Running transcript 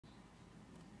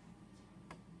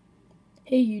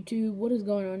Hey YouTube, what is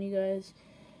going on, you guys?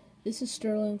 This is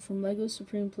Sterling from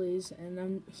Legosupremeplease, and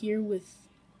I'm here with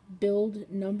build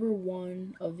number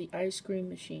 1 of the ice cream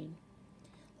machine.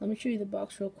 Let me show you the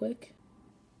box real quick.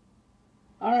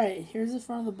 Alright, here's the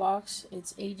front of the box.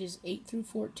 It's ages 8 through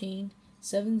 14,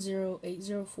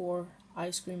 70804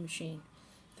 ice cream machine,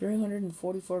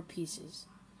 344 pieces.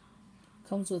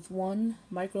 Comes with 1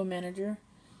 micromanager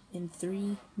and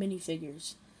 3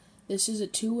 minifigures. This is a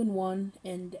 2-in-1,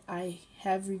 and I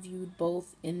have reviewed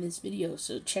both in this video,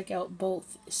 so check out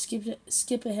both.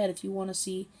 Skip ahead if you want to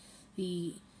see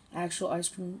the actual ice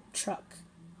cream truck.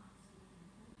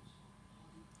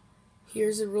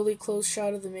 Here's a really close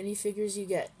shot of the minifigures you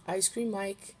get: Ice Cream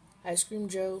Mike, Ice Cream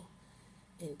Joe,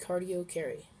 and Cardio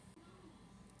Carrie.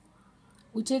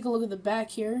 We take a look at the back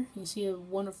here. You see a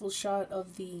wonderful shot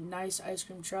of the nice ice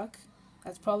cream truck.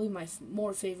 That's probably my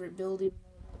more favorite build.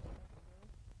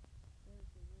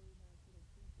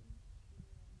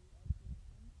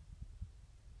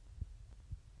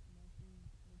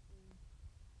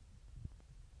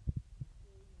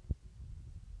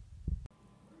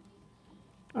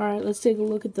 Alright, let's take a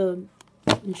look at the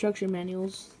instruction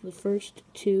manuals. The first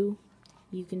 2,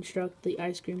 you construct the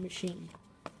ice cream machine.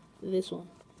 This one.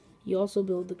 You also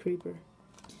build the creeper.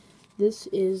 This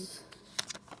is,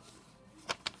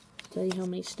 tell you how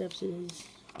many steps it is,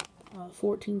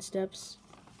 14 steps.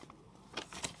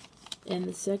 And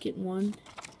the second one,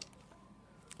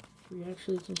 we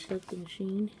actually construct the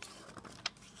machine,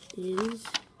 is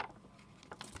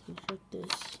construct this.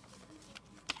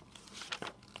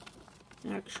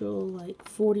 Actual, like,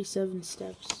 47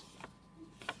 steps,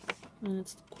 and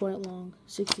it's quite long,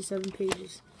 67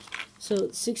 pages.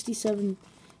 So 67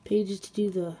 pages to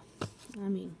do the,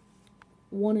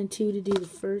 1 and 2 to do the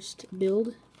first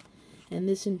build, and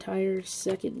this entire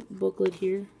second booklet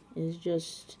here is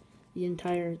just the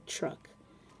entire truck.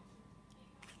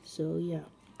 So yeah,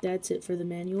 that's it for the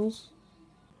manuals.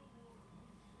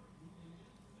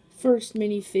 First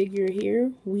minifigure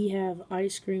here, we have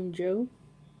Ice Cream Joe.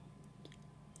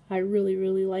 I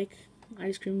really like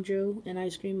Ice Cream Joe and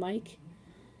Ice Cream Mike.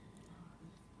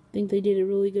 I think they did a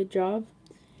really good job.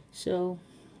 So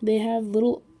they have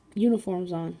little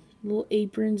uniforms on, little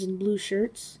aprons and blue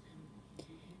shirts.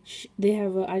 They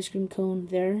have an ice cream cone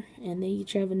there, and they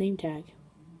each have a name tag.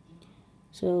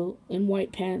 So, in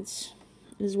white pants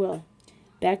as well.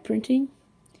 Back printing.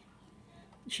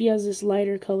 She has this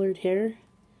lighter colored hair.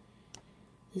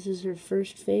 This is her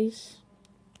first face.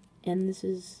 And this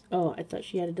is, oh, I thought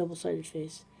she had a double-sided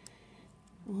face.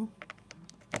 Well,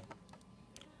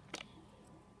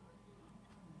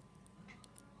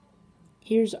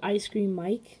 here's Ice Cream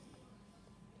Mike.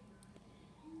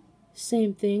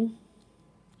 Same thing.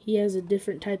 He has a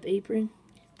different type apron.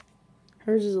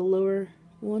 Hers is a lower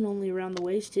one, only around the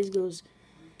waist. His goes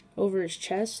over his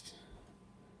chest.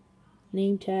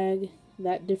 Name tag,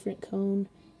 that different cone,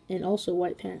 and also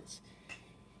white pants.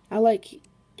 I like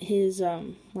his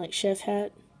like chef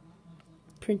hat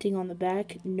printing on the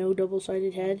back, no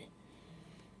double-sided head.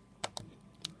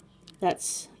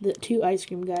 That's the 2 ice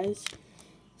cream guys.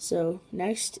 So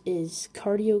next is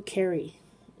Cardio Carrie.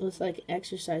 Looks like an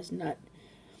exercise nut,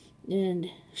 and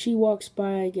she walks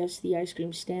by, I guess, the ice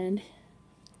cream stand,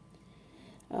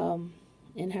 and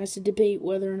has to debate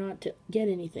whether or not to get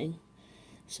anything.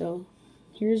 So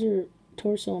here's her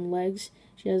torso and legs.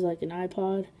 She has like an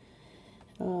iPod,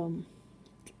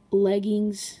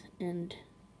 leggings and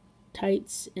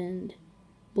tights and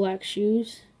black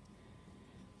shoes.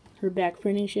 Her back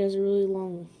printing, she has a really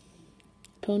long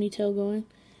ponytail going,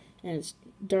 and it's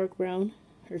dark brown.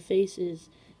 Her face is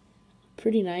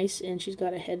pretty nice, and she's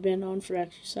got a headband on for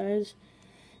exercise.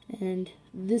 And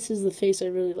this is the face I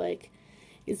really like.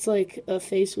 It's like a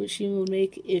face which she would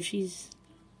make if she's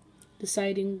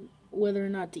deciding whether or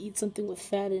not to eat something with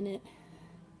fat in it.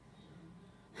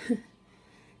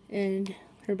 And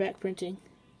her back printing.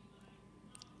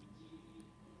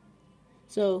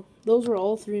 So those were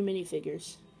all 3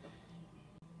 minifigures.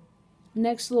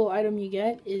 Next little item you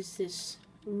get is this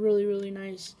really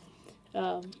nice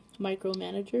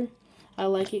micromanager. I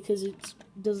like it because it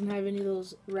doesn't have any of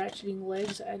those ratcheting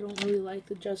legs. I don't really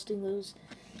like adjusting those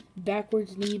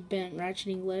backwards knee bent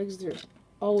ratcheting legs. They're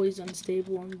always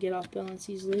unstable and get off balance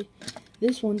easily.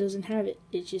 This one doesn't have it.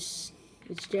 It's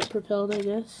jet propelled, I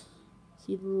guess.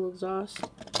 See the little exhaust?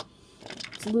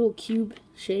 It's a little cube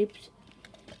shaped.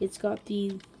 It's got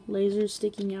the lasers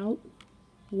sticking out,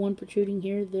 one protruding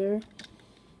here, there,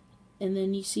 and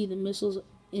then you see the missiles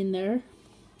in there.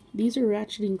 These are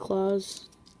ratcheting claws.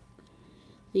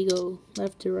 They go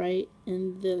left to right,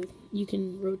 and you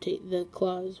can rotate the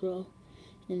claw as well,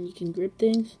 and you can grip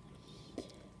things.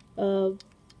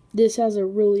 This has a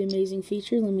really amazing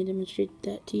feature. Let me demonstrate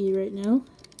that to you right now.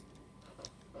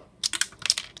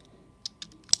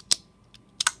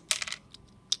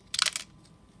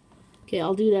 Okay,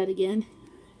 I'll do that again.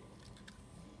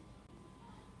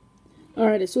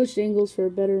 Alright, I switched angles for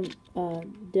a better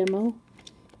demo.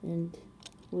 And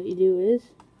what you do is,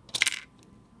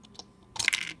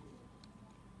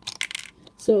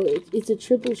 so it's a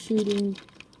triple shooting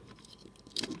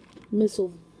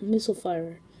missile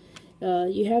firer.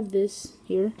 You have this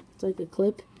here. It's like a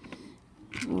clip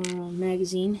or a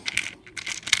magazine,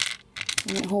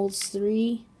 and it holds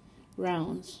 3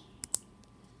 rounds.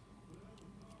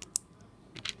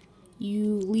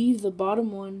 You leave the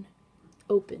bottom one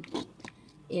open,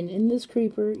 and in this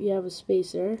creeper you have a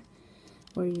space there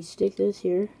where you stick this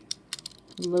here,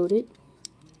 load it,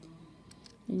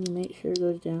 and you make sure it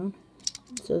goes down.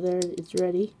 So there, it's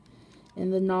ready,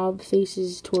 and the knob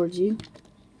faces towards you,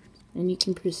 and you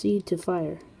can proceed to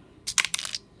fire.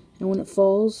 And when it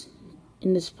falls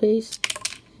in this place,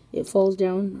 it falls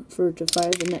down to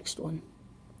fire the next one.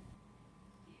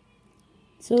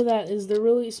 So that is the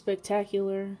really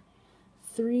spectacular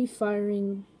 3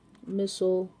 firing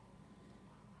missile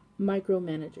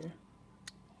micromanager.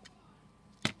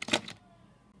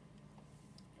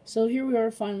 So here we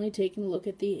are, finally taking a look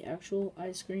at the actual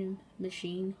ice cream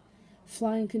machine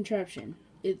flying contraption.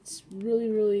 It's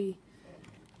really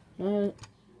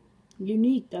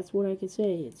unique, that's what I could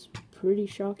say. It's pretty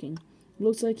shocking. It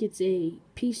looks like it's a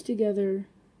pieced together,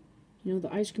 you know,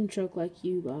 the ice cream truck, like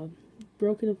you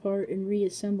broke it apart and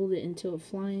reassembled it into a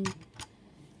flying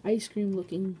ice cream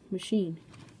looking machine.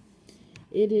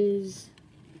 It is,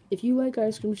 if you like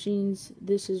ice cream machines,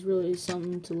 this is really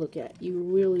something to look at. You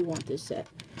really want this set.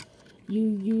 You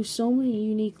use so many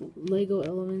unique Lego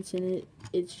elements in it,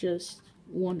 it's just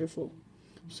wonderful.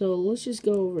 So let's just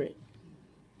go over it.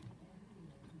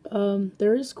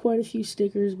 There is quite a few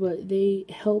stickers, but they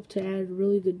help to add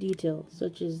really good detail,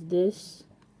 such as this,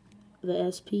 the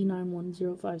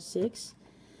SP91056,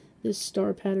 this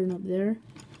star pattern up there,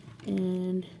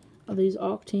 and these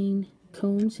octane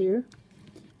cones here,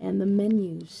 and the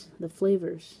menus, the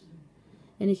flavors.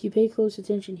 And if you pay close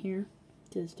attention here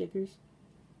to the stickers,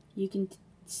 you can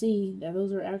see that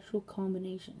those are actual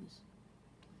combinations.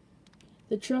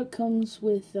 The truck comes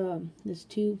with this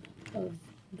tube of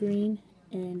green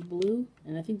and blue,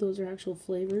 and I think those are actual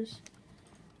flavors.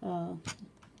 You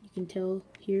can tell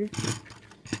here,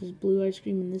 there's blue ice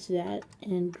cream in this vat,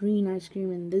 and green ice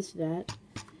cream in this vat,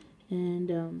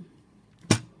 and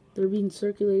they're being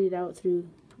circulated out through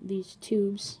these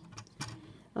tubes.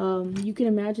 You can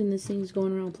imagine this thing's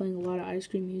going around playing a lot of ice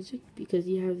cream music, because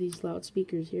you have these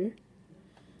loudspeakers here,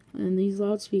 and these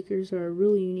loudspeakers are a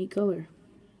really unique color.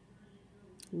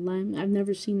 Lime, I've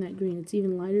never seen that green. It's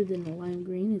even lighter than the lime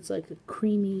green. It's like a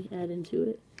creamy add into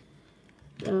it.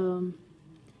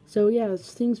 So yeah,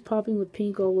 this thing's popping with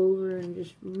pink all over, and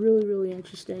just really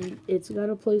interesting. It's got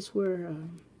a place where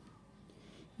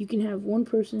you can have one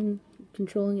person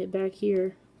controlling it back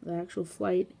here, the actual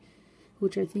flight,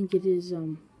 which I think it is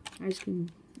Ice Cream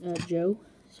Joe,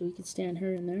 so we can stand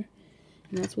her in there.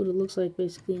 And that's what it looks like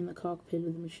basically in the cockpit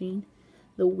of the machine.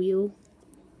 The wheel,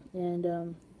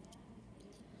 and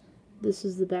this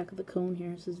is the back of the cone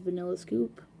here. It says Vanilla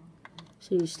Scoop.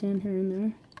 So you stand her in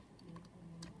there.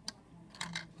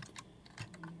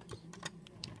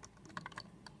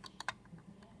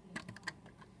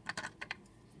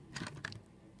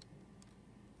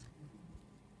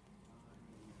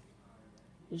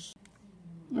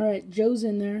 Alright, Joe's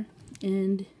in there,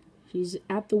 and she's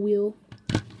at the wheel.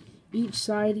 Each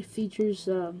side features,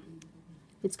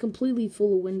 it's completely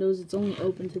full of windows. It's only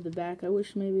open to the back. I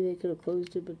wish maybe they could have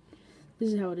closed it, but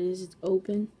this is how it is. It's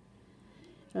open.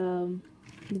 The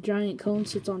giant cone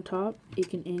sits on top. It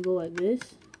can angle like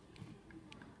this,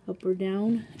 up or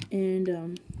down,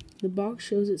 and the box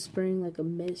shows it spraying like a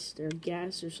mist or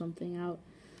gas or something out.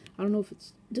 I don't know if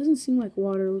it doesn't seem like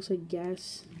water. It looks like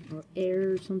gas or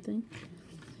air or something.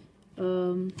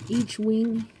 Each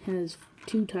wing has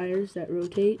 2 tires that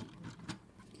rotate.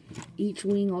 Each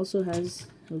wing also has,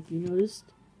 if you noticed,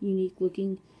 unique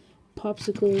looking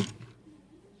popsicle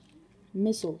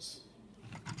missiles.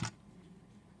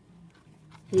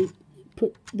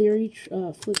 They're each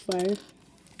flick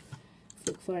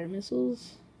fire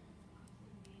missiles.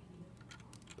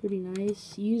 Pretty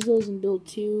nice. Use those and build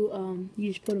 2.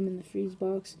 You just put them in the freeze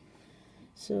box.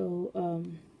 So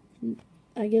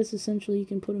I guess essentially you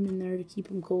can put them in there to keep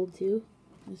them cold too.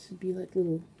 This would be like a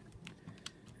little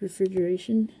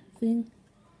refrigeration thing.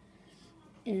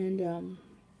 And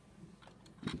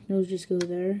those just go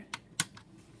there.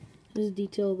 This is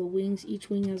detail of the wings. Each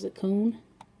wing has a cone.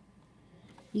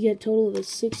 You get a total of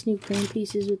 6 new cone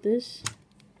pieces with this.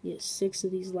 You get 6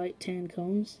 of these light tan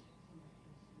cones.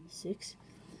 6.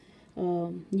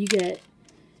 You get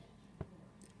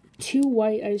 2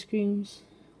 white ice creams,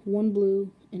 1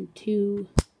 blue, and 2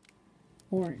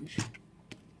 orange.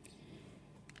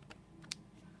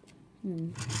 I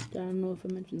don't know if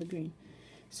I mentioned the green.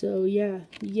 So yeah,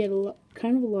 you get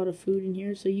kind of a lot of food in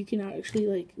here. So you can actually,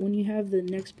 like, when you have the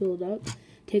next build up,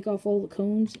 take off all the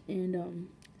cones and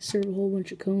serve a whole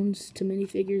bunch of cones to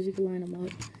minifigures. You can line them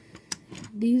up.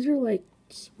 These are like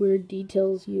weird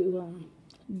details. You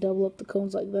double up the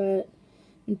cones like that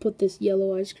and put this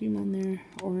yellow ice cream on there,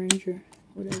 orange or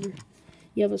whatever.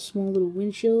 You have a small little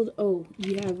windshield. Oh,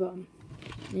 you have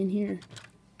in here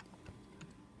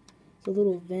it's a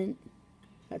little vent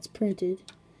that's printed,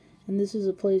 and this is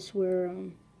a place where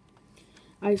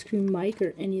Ice Cream Mike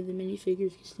or any of the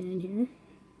minifigures can stand here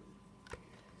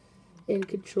and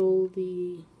control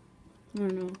the, I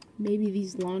don't know, maybe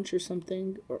these launch or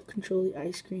something, or control the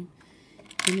ice cream.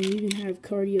 And then you even have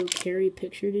Cardio Carrie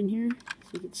pictured in here, so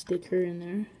you could stick her in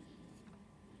there.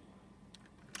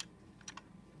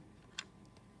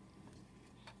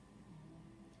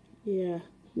 Yeah,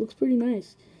 looks pretty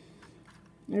nice.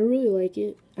 I really like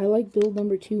it. I like build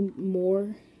number 2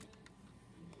 more.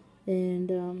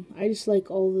 And I just like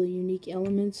all the unique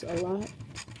elements a lot.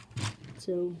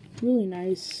 So, really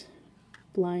nice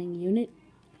flying unit.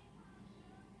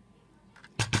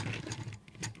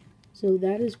 So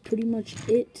that is pretty much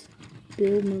it.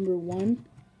 Build number 1.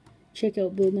 Check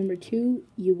out build number 2.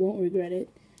 You won't regret it.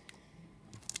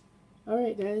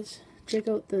 Alright guys, check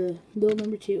out the build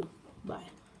number 2. Bye.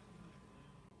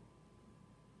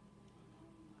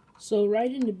 So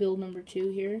right into build number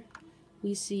 2 here,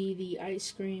 we see the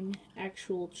ice cream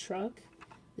actual truck.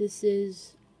 This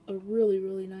is a really,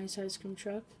 really nice ice cream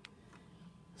truck.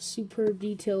 Superb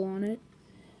detail on it.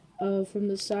 From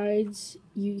the sides,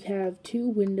 you have 2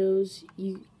 windows.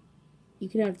 You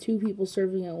can have 2 people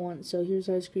serving at once. So here's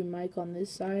Ice Cream Mike on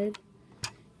this side,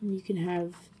 and you can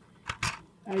have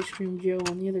Ice Cream Joe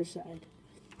on the other side.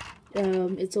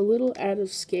 It's a little out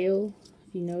of scale.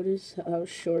 If you notice how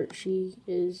short she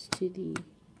is to the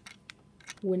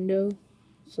window,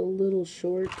 it's a little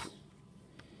short.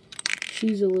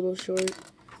 She's a little short,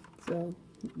 so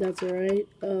that's alright.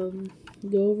 Go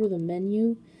over the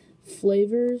menu.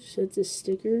 Flavors, it's a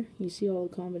sticker. You see all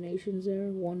the combinations there.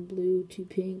 1 blue, 2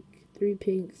 pink, 3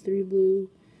 blue,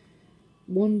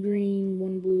 1 green,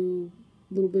 1 blue,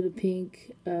 a little bit of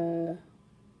pink,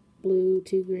 blue,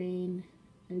 2 green,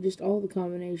 and just all the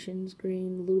combinations.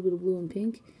 Green, a little bit of blue and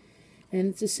pink. And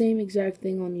it's the same exact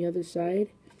thing on the other side.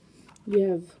 You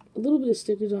have a little bit of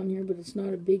stickers on here, but it's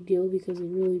not a big deal because they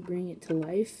really bring it to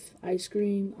life. Ice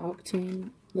cream, octane,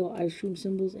 little ice cream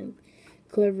symbols, and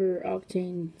clever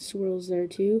octane swirls there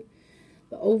too.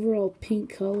 The overall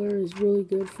pink color is really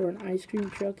good for an ice cream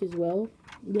truck as well.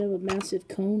 You have a massive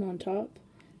cone on top.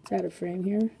 It's out of frame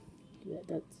here.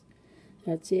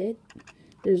 That's it.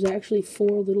 There's actually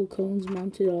 4 little cones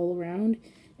mounted all around,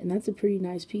 and that's a pretty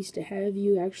nice piece to have.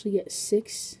 You actually get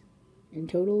 6 in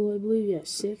total, I believe. Yeah,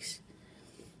 6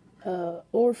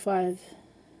 or 5.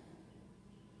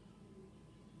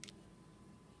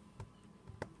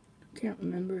 Can't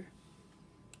remember.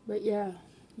 But yeah,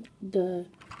 the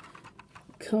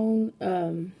cone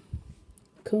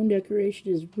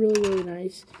decoration is really, really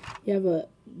nice. You have a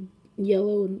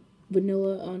yellow and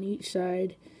vanilla on each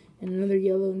side, and another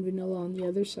yellow and vanilla on the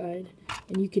other side.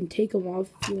 And you can take them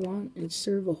off if you want and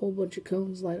serve a whole bunch of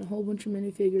cones, light a whole bunch of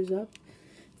minifigures up,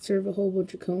 serve a whole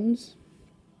bunch of cones.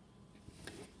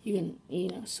 You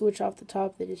can, switch off the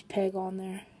top. They just peg on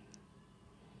there.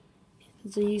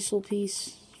 It's a useful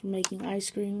piece for making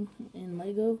ice cream in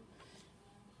Lego.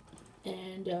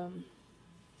 And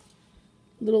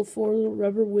little 4 little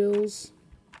rubber wheels.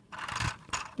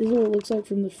 This is what it looks like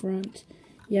from the front.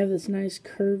 You have this nice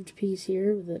curved piece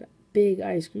here with a big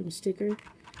ice cream sticker.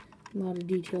 A lot of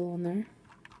detail on there.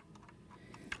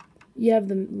 You have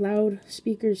the loud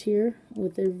speakers here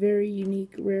with their very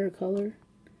unique rare color.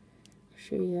 I'll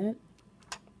show you that.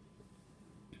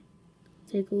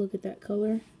 Take a look at that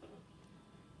color.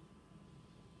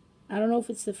 I don't know if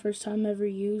it's the first time I've ever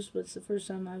used, but it's the first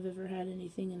time I've ever had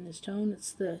anything in this tone.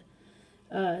 It's the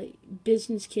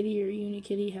Business Kitty or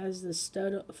Unikitty has the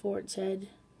stud for its head.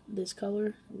 This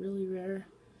color, really rare.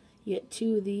 You get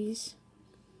 2 of these,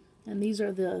 and these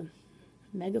are the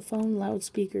megaphone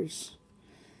loudspeakers.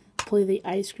 Play the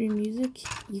ice cream music.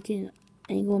 You can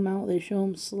angle them out. They show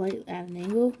them slight at an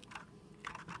angle.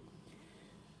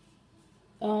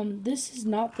 This is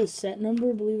not the set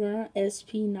number, believe it or not.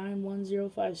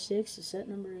 SP91056. The set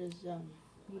number is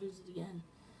what is it again?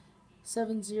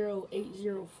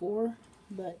 70804,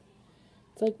 but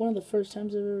it's like one of the first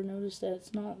times I've ever noticed that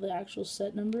it's not the actual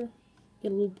set number.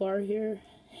 Get a little bar here,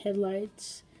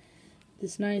 headlights,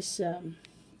 this nice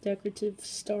decorative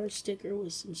star sticker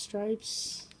with some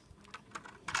stripes.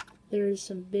 There's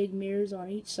some big mirrors on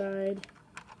each side,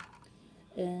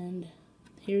 and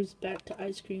here's back to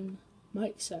Ice Cream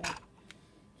Mike's side.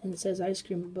 And it says ice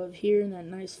cream above here in that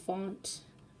nice font,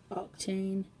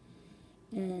 Octane,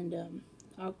 and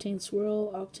Octane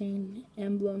swirl, Octane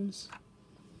emblems,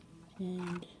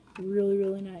 and really,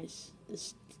 really nice.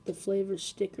 This the flavor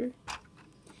sticker.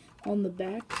 On the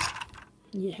back,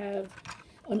 you have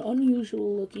an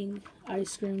unusual looking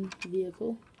ice cream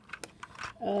vehicle.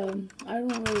 I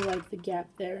don't really like the gap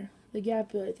there. The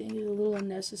gap, I think, is a little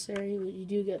unnecessary, but you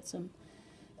do get some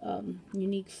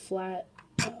unique flat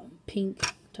pink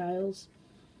tiles.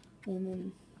 And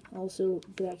then also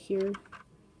back here,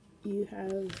 you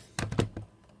have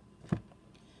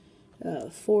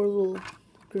 4 little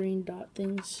green dot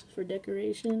things for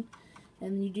decoration.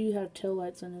 And you do have tail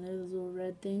lights under there, those little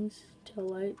red things, tail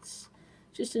lights.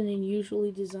 Just an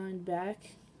unusually designed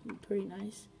back, pretty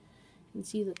nice. You can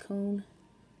see the cone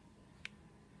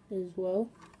as well.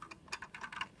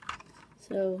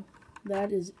 So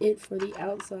that is it for the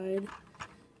outside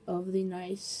of the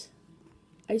nice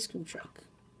ice cream truck.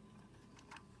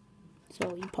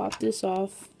 So you pop this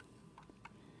off,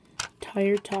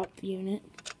 tire top unit,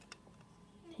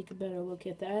 take a better look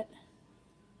at that.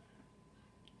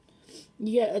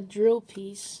 You get a drill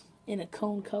piece in a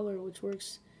cone color, which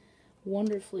works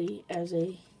wonderfully as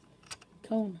a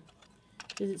cone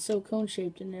because it's so cone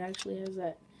shaped and it actually has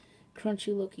that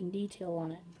crunchy looking detail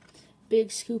on it.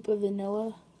 Big scoop of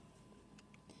vanilla,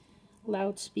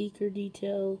 loudspeaker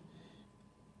detail,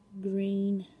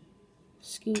 green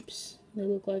scoops, they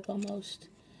look like almost.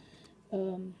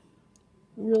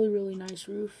 Really, really nice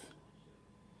roof.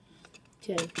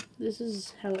 Okay, this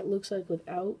is how it looks like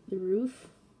without the roof.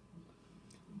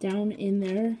 Down in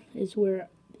there is where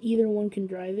either one can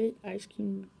drive it, Ice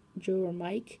Cream Joe or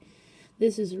Mike.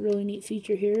 This is a really neat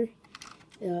feature here.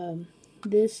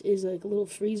 This is like a little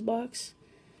freeze box,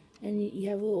 and you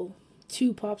have little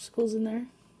 2 popsicles in there.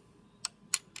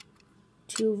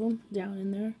 2 of them down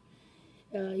in there.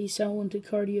 You sell one to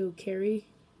Cardio Carrie.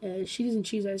 She doesn't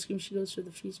choose ice cream, she goes for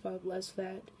the freeze pop, less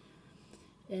fat.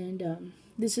 And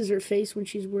this is her face when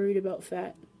she's worried about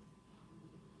fat.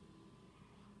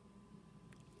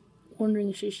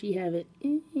 Wondering should she have it,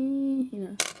 you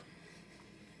know.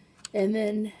 And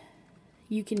then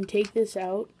you can take this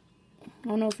out. I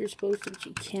don't know if you're supposed to, but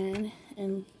you can.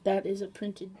 And that is a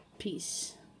printed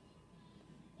piece.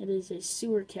 It is a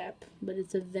sewer cap, but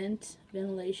it's a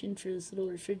ventilation for this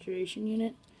little refrigeration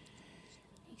unit.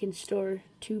 You can store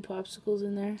 2 popsicles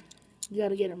in there. You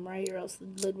gotta get them right or else the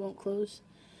lid won't close.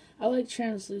 I like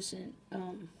translucent.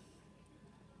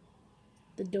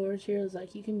 The doors here is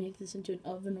like, you can make this into an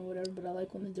oven or whatever, but I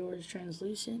like when the door is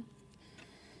translucent.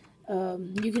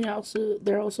 You can also,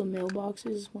 there are also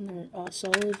mailboxes when they're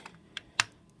solid.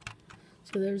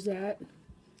 So there's that.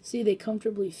 See, they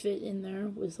comfortably fit in there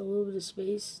with a little bit of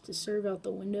space to serve out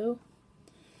the window.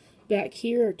 Back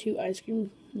here are 2 ice cream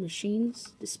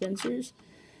machines, dispensers,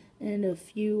 and a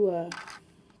few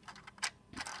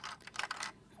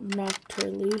knocked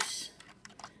her loose.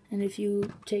 And if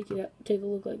you take a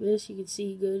look like this, you can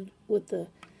see good with the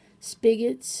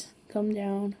spigots come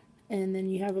down, and then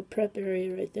you have a prep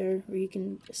area right there where you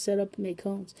can set up and make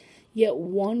cones. You get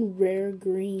 1 rare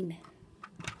green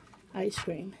ice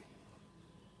cream.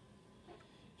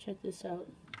 Check this out.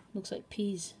 Looks like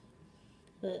peas,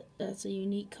 but that's a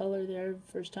unique color there.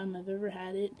 First time I've ever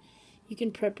had it. You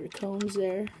can prep your cones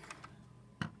there.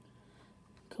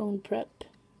 Cone prep.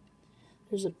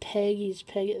 There's a peg. You just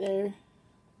peg it there.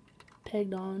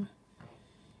 Pegged on.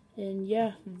 And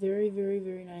yeah, very, very,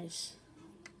 very nice.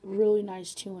 Really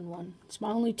nice 2-in-1. It's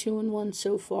my only 2-in-1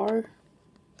 so far.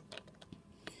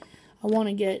 I want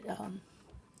to get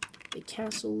the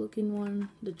castle looking one,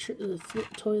 the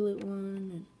flip toilet one,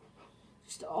 and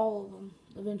just all of them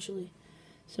eventually.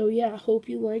 So yeah, I hope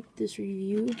you liked this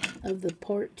review of the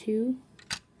part 2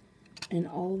 and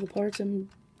all the parts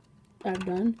I've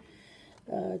done.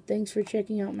 Thanks for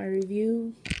checking out my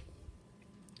review.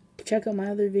 Check out my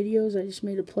other videos. I just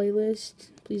made a playlist.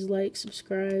 Please like,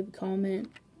 subscribe,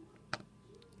 comment,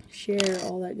 share,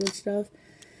 all that good stuff.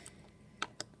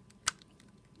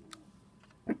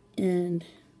 And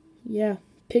yeah,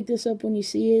 pick this up when you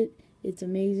see it. It's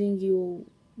amazing. You'll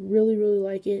really, really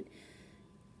like it.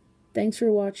 Thanks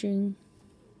for watching.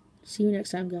 See you next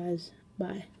time, guys.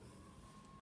 Bye.